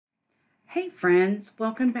Hey friends,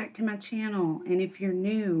 welcome back to my channel, and if you're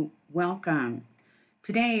new, welcome.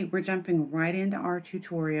 Today we're jumping right into our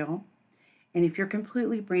tutorial, and if you're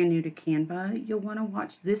completely brand new to Canva, you'll want to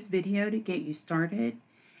watch this video to get you started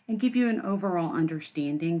and give you an overall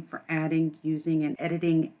understanding for adding, using, and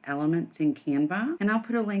editing elements in Canva, and I'll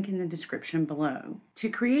put a link in the description below. To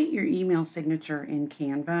create your email signature in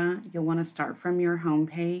Canva, you'll want to start from your home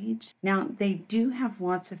page. Now, they do have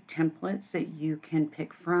lots of templates that you can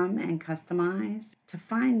pick from and customize. To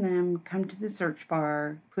find them, come to the search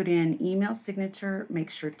bar, put in email signature, make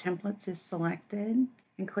sure templates is selected,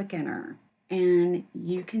 and click enter. And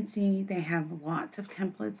you can see they have lots of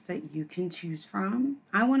templates that you can choose from.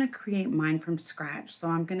 I want to create mine from scratch, so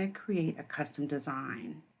I'm going to create a custom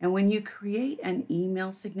design. And when you create an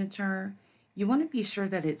email signature, you want to be sure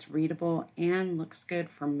that it's readable and looks good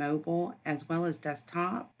for mobile as well as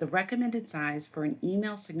desktop. The recommended size for an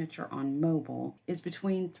email signature on mobile is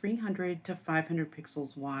between 300 to 500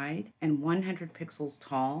 pixels wide and 100 pixels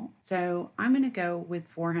tall. So I'm going to go with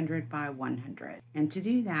 400 by 100. And to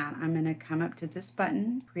do that, I'm going to come up to this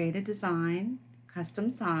button, create a design,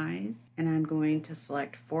 custom size, and I'm going to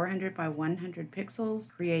select 400 by 100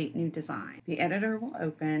 pixels, create new design. The editor will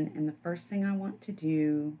open, and the first thing I want to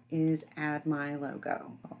do is add my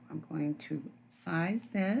logo. I'm going to size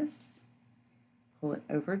this, pull it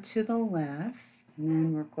over to the left, and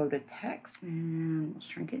then we'll go to text and we'll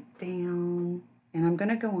shrink it down. And I'm going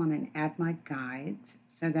to go on and add my guides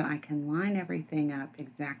so that I can line everything up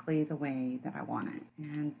exactly the way that I want it.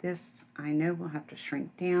 And this, I know we'll have to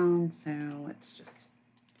shrink down, so let's just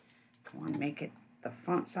go on and make it the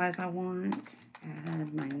font size I want.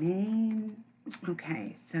 Add my name.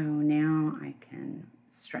 Okay, so now I can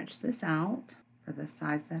stretch this out for the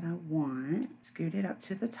size that I want, scoot it up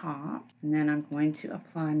to the top, and then I'm going to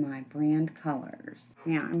apply my brand colors.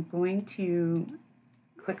 Now I'm going to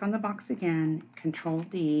click on the box again, Control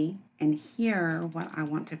D, and here what I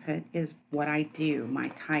want to put is what I do, my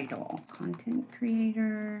title, content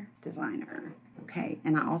creator, designer. Okay,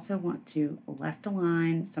 and I also want to left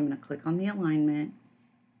align, so I'm going to click on the alignment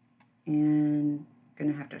and I'm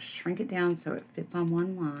going to have to shrink it down so it fits on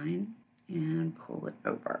one line and pull it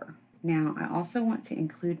over. Now I also want to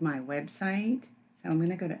include my website, so I'm going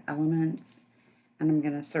to go to Elements and I'm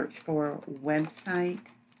going to search for website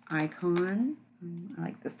icon. I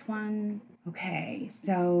like this one. Okay,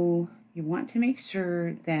 so you want to make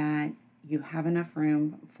sure that you have enough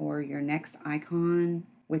room for your next icon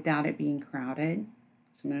without it being crowded.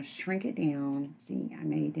 So I'm going to shrink it down. See, I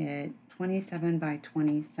made it 27 by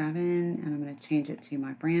 27, and I'm going to change it to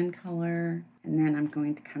my brand color. And then I'm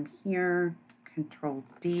going to come here, Control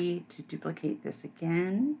D to duplicate this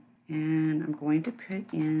again. And I'm going to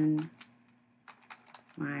put in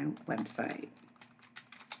my website.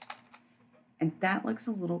 And that looks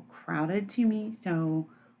a little crowded to me, so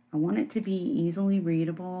I want it to be easily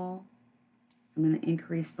readable. I'm going to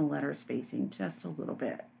increase the letter spacing just a little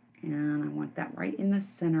bit. And I want that right in the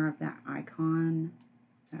center of that icon.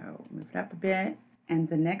 So move it up a bit. And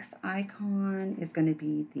the next icon is going to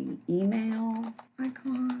be the email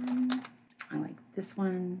icon. I like this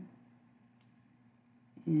one.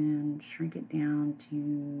 And shrink it down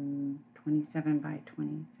to 27 by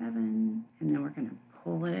 27. And then we're going to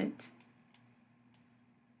pull it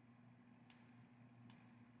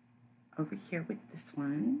over here with this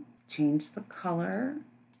one, change the color,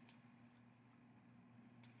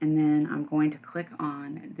 and then I'm going to click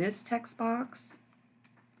on this text box,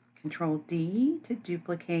 Control D to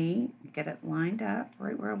duplicate, get it lined up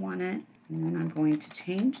right where I want it, and then I'm going to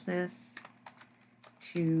change this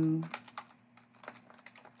to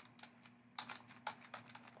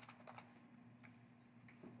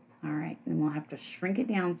all right, and we'll have to shrink it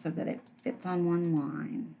down so that it fits on one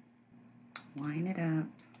line. Line it up.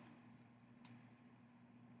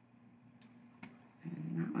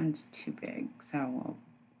 And that one's too big, so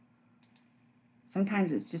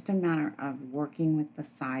sometimes it's just a matter of working with the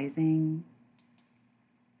sizing.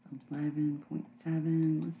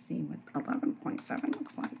 11.7, let's see what 11.7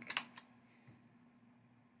 looks like.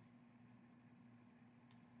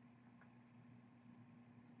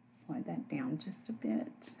 Slide that down just a bit.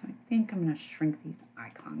 So I think I'm going to shrink these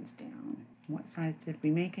icons down. What size did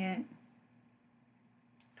we make it?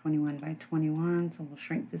 21 by 21, so we'll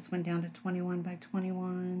shrink this one down to 21 by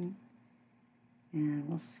 21. And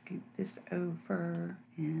we'll scoot this over,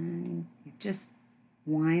 and you just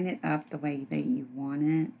line it up the way that you want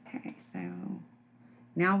it. Okay, so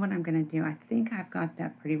now what I'm going to do, I think I've got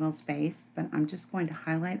that pretty well spaced, but I'm just going to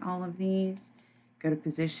highlight all of these, go to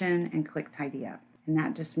position, and click tidy up. And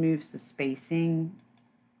that just moves the spacing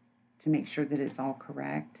to make sure that it's all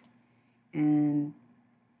correct. And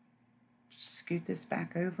scoot this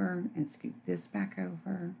back over and scoot this back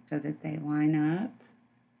over so that they line up.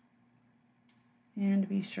 And to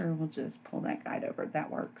be sure, we'll just pull that guide over. That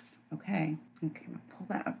works. Okay. Okay, I'm going to pull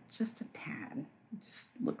that up just a tad. It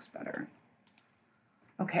just looks better.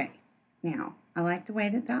 Okay. Now, I like the way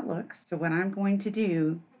that that looks. So what I'm going to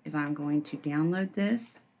do is I'm going to download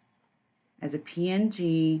this as a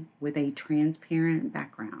PNG with a transparent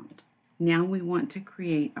background. Now we want to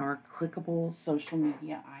create our clickable social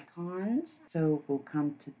media icons. So we'll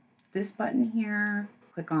come to this button here,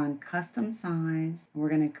 click on custom size. We're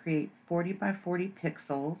going to create 40 by 40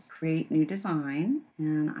 pixels, create new design.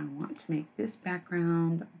 And I want to make this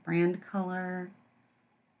background brand color.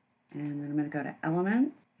 And then I'm going to go to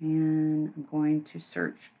elements and I'm going to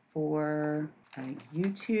search for a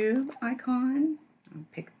YouTube icon. I'll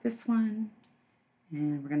pick this one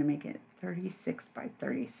and we're going to make it 36 by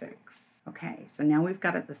 36. Okay, so now we've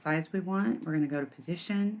got it the size we want. We're going to go to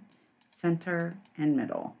position, center, and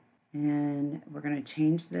middle. And we're going to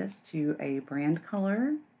change this to a brand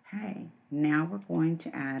color. Okay, now we're going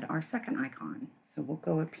to add our second icon. So we'll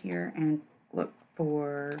go up here and look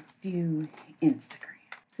for do Instagram.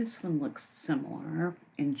 This one looks similar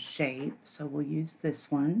in shape, so we'll use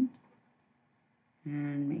this one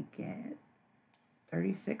and make it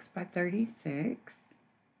 36 by 36.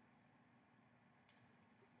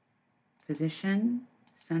 Position,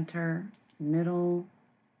 center, middle,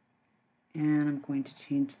 and I'm going to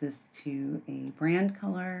change this to a brand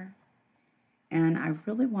color. And I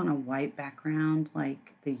really want a white background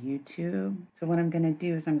like the YouTube. So what I'm going to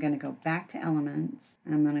do is I'm going to go back to elements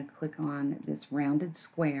and I'm going to click on this rounded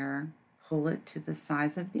square, pull it to the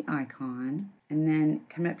size of the icon, and then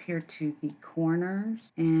come up here to the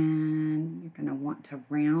corners and you're going to want to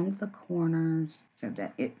round the corners so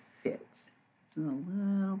that it fits. It's a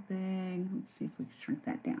little big. Let's see if we can shrink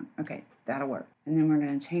that down. Okay, that'll work. And then we're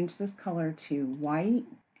going to change this color to white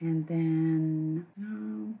and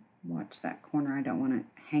then watch that corner. I don't want it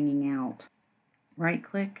hanging out. Right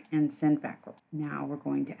click and send backward. Now we're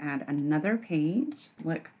going to add another page.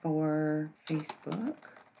 Look for Facebook.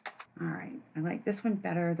 All right, I like this one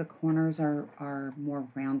better. The corners are more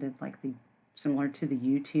rounded, like similar to the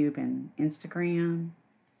YouTube and Instagram.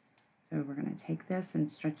 So we're going to take this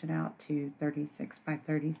and stretch it out to 36 by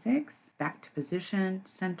 36. Back to position,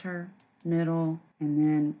 center, middle, and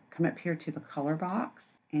then come up here to the color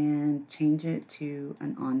box and change it to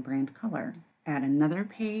an on-brand color. Add another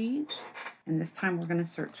page, and this time we're going to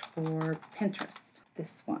search for Pinterest,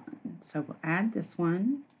 this one. So we'll add this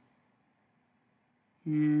one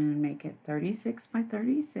and make it 36 by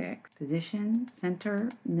 36. Position, center,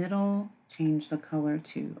 middle, change the color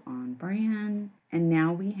to on brand. And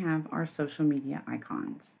now we have our social media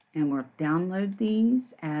icons. And we'll download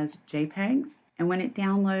these as JPEGs. And when it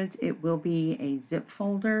downloads, it will be a zip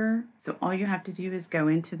folder. So all you have to do is go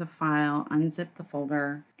into the file, unzip the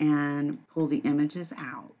folder, and pull the images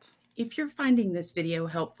out. If you're finding this video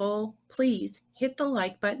helpful, please hit the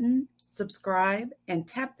like button, subscribe, and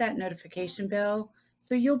tap that notification bell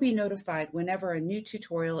so you'll be notified whenever a new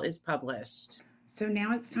tutorial is published. So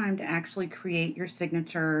now it's time to actually create your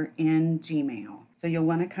signature in Gmail. So you'll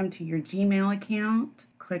want to come to your Gmail account,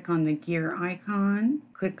 click on the gear icon,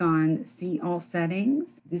 click on See All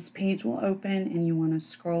Settings. This page will open and you want to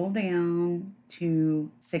scroll down to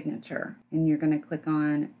Signature. And you're going to click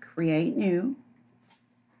on Create New.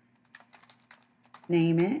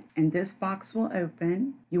 Name it, and this box will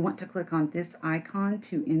open. You want to click on this icon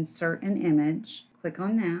to insert an image. Click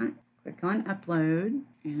on that, click on Upload,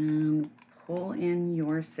 and pull in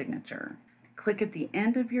your signature. Click at the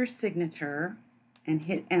end of your signature and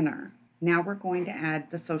hit Enter. Now we're going to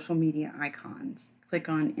add the social media icons. Click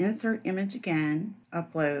on Insert Image again,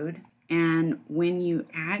 Upload, and when you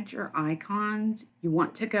add your icons, you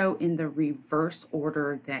want to go in the reverse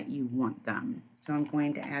order that you want them. So I'm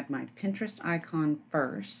going to add my Pinterest icon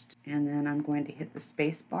first, and then I'm going to hit the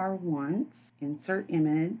space bar once, insert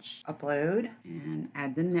image, upload, and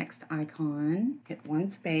add the next icon. Hit one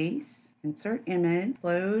space, insert image,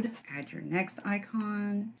 upload, add your next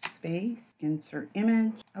icon, space, insert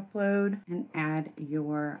image, upload, and add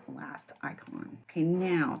your last icon. Okay,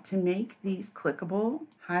 now to make these clickable,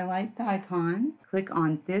 highlight the icon, click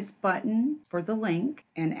on this button for the link,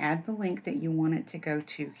 and add the link that you want it to go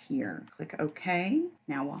to here. Click OK.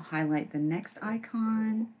 Now we'll highlight the next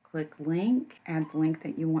icon, click link, add the link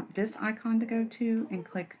that you want this icon to go to, and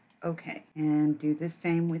click OK. And do the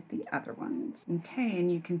same with the other ones. Okay,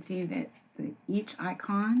 and you can see that each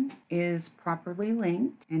icon is properly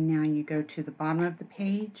linked. And now you go to the bottom of the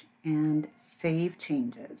page and save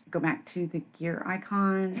changes. Go back to the gear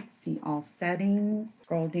icon, see all settings,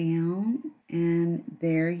 scroll down, And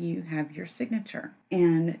there you have your signature.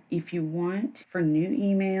 And if you want, for new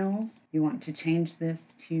emails, you want to change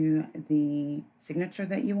this to the signature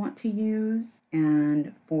that you want to use.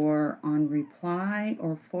 And for on reply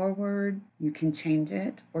or forward, you can change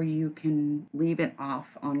it or you can leave it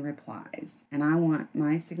off on replies. And I want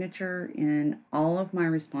my signature in all of my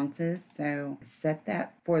responses. So set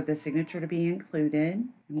that for the signature to be included.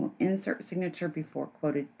 We'll insert signature before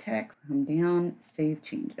quoted text, come down, save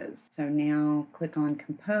changes. So now click on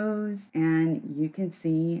compose and you can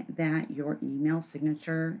see that your email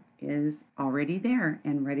signature is already there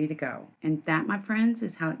and ready to go. And that, my friends,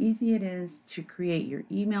 is how easy it is to create your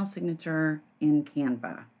email signature in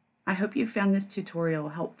Canva. I hope you found this tutorial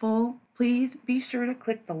helpful. Please be sure to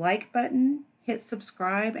click the like button, hit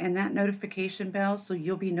subscribe and that notification bell so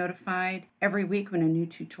you'll be notified every week when a new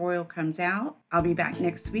tutorial comes out. I'll be back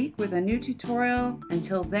next week with a new tutorial.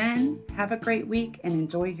 Until then, have a great week and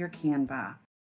enjoy your Canva.